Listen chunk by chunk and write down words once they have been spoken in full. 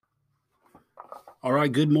All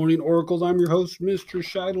right, good morning, Oracles. I'm your host, Mr.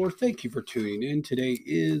 Scheidler. Thank you for tuning in. Today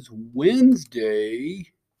is Wednesday,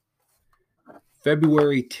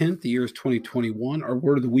 February 10th. The year is 2021. Our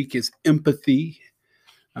word of the week is empathy.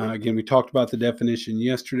 Again, we talked about the definition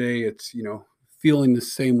yesterday. It's, feeling the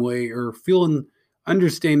same way or feeling,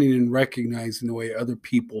 understanding and recognizing the way other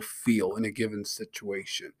people feel in a given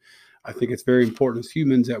situation. I think it's very important as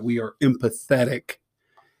humans that we are empathetic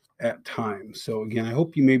at times. So again, I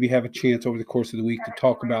hope you maybe have a chance over the course of the week to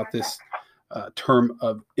talk about this term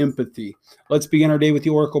of empathy. Let's begin our day with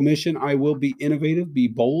the Oracle mission. I will be innovative, be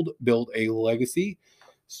bold, build a legacy.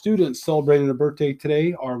 Students celebrating a birthday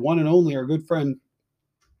today are one and only our good friend,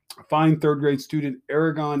 fine third grade student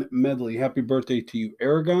Aragon Medley. Happy birthday to you,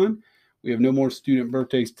 Aragon. We have no more student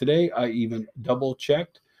birthdays today. I even double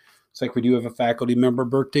checked. It's like we do have a faculty member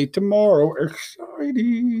birthday tomorrow.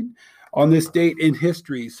 Exciting. On this date in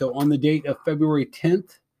history, so on the date of February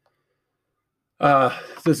 10th,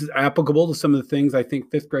 this is applicable to some of the things I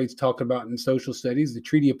think fifth grades talk about in social studies. The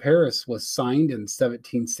Treaty of Paris was signed in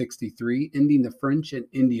 1763, ending the French and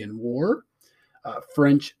Indian War.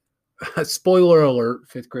 Spoiler alert,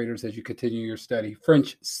 fifth graders, as you continue your study,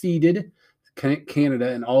 French ceded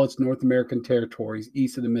Canada and all its North American territories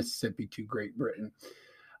east of the Mississippi to Great Britain.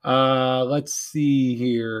 Let's see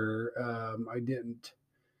here. I didn't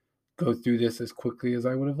go through this as quickly as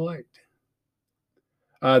I would have liked.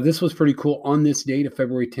 This was pretty cool. On this date of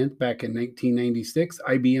February 10th, back in 1996,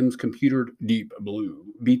 IBM's computer Deep Blue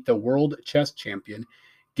beat the world chess champion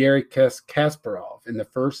Garry Kasparov in the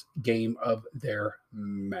first game of their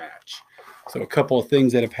match. So a couple of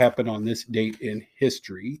things that have happened on this date in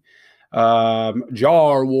history.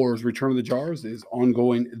 Jar Wars, Return of the Jars is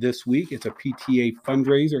ongoing this week. It's a PTA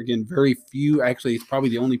fundraiser. Again, very few. Actually, it's probably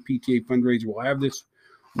the only PTA fundraiser we'll have this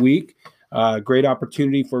week. Great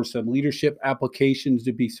opportunity for some leadership applications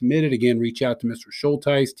to be submitted. Again, reach out to Mr.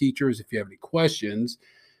 Schulteis, teachers, if you have any questions.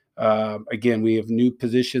 Again, we have new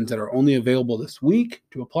positions that are only available this week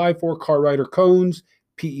to apply for: car rider cones,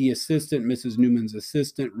 PE assistant, Mrs. Newman's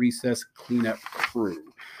assistant, recess cleanup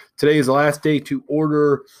crew. Today is the last day to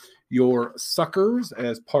order your suckers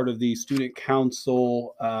as part of the student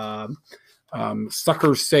council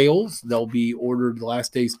sucker sales. They'll be ordered the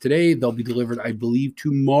last days today. They'll be delivered, I believe,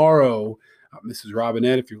 tomorrow. Mrs.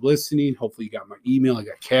 Robinette, if you're listening, hopefully you got my email. I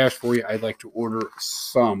got cash for you. I'd like to order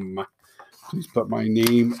some. Please put my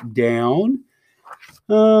name down.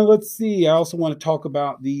 Let's see. I also want to talk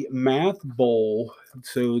about the Math Bowl.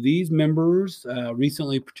 So these members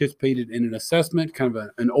recently participated in an assessment, kind of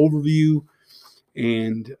an overview.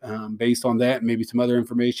 And based on that, maybe some other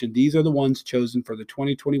information, these are the ones chosen for the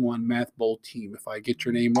 2021 Math Bowl team. If I get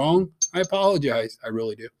your name wrong, I apologize. I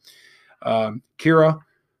really do. Kira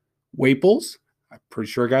Waples, I'm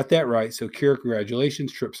pretty sure I got that right. So Kira,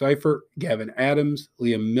 congratulations. Trip Seifert, Gavin Adams,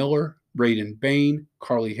 Liam Miller, Braden Bain,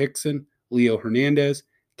 Carly Hickson, Leo Hernandez,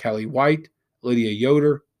 Callie White, Lydia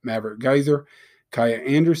Yoder, Maverick Geyser, Kaya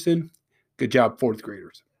Anderson. Good job, fourth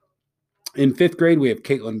graders. In fifth grade, we have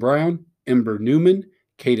Caitlin Brown, Ember Newman,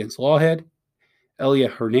 Cadence Lawhead, Elia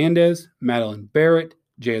Hernandez, Madeline Barrett,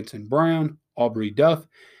 Jansen Brown, Aubrey Duff,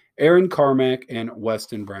 Aaron Carmack, and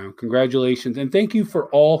Weston Brown. Congratulations, and thank you for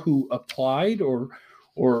all who applied or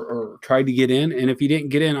tried to get in. And if you didn't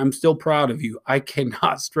get in, I'm still proud of you. I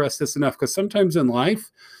cannot stress this enough, because sometimes in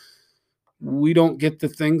life, we don't get the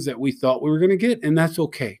things that we thought we were going to get, and that's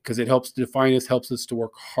okay, because it helps to define us, helps us to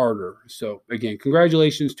work harder. So again,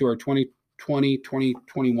 congratulations to our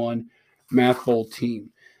 2020-2021 Math Bowl team.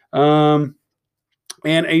 And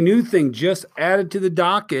a new thing just added to the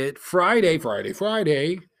docket, Friday. We're going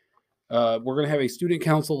to have a student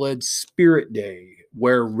council-led Spirit Day.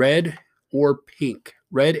 Wear red and or pink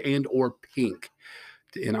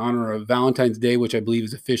in honor of Valentine's Day, which I believe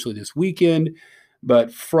is officially this weekend.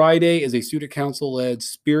 But Friday is a student council-led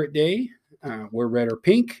Spirit Day. Wear red or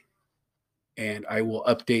pink. And I will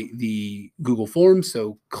update the Google Forms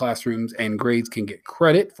so classrooms and grades can get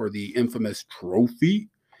credit for the infamous trophy.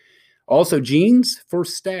 Also, jeans for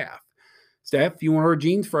staff. Staff, if you want to wear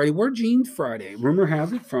jeans Friday, wear jeans Friday. Rumor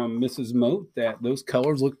has it from Mrs. Moat that those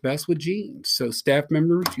colors look best with jeans. So staff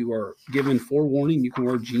members, you are given forewarning. You can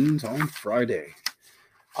wear jeans on Friday.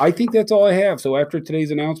 I think that's all I have. So after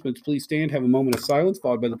today's announcements, please stand, have a moment of silence,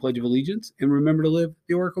 followed by the Pledge of Allegiance, and remember to live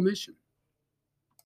the Oracle mission.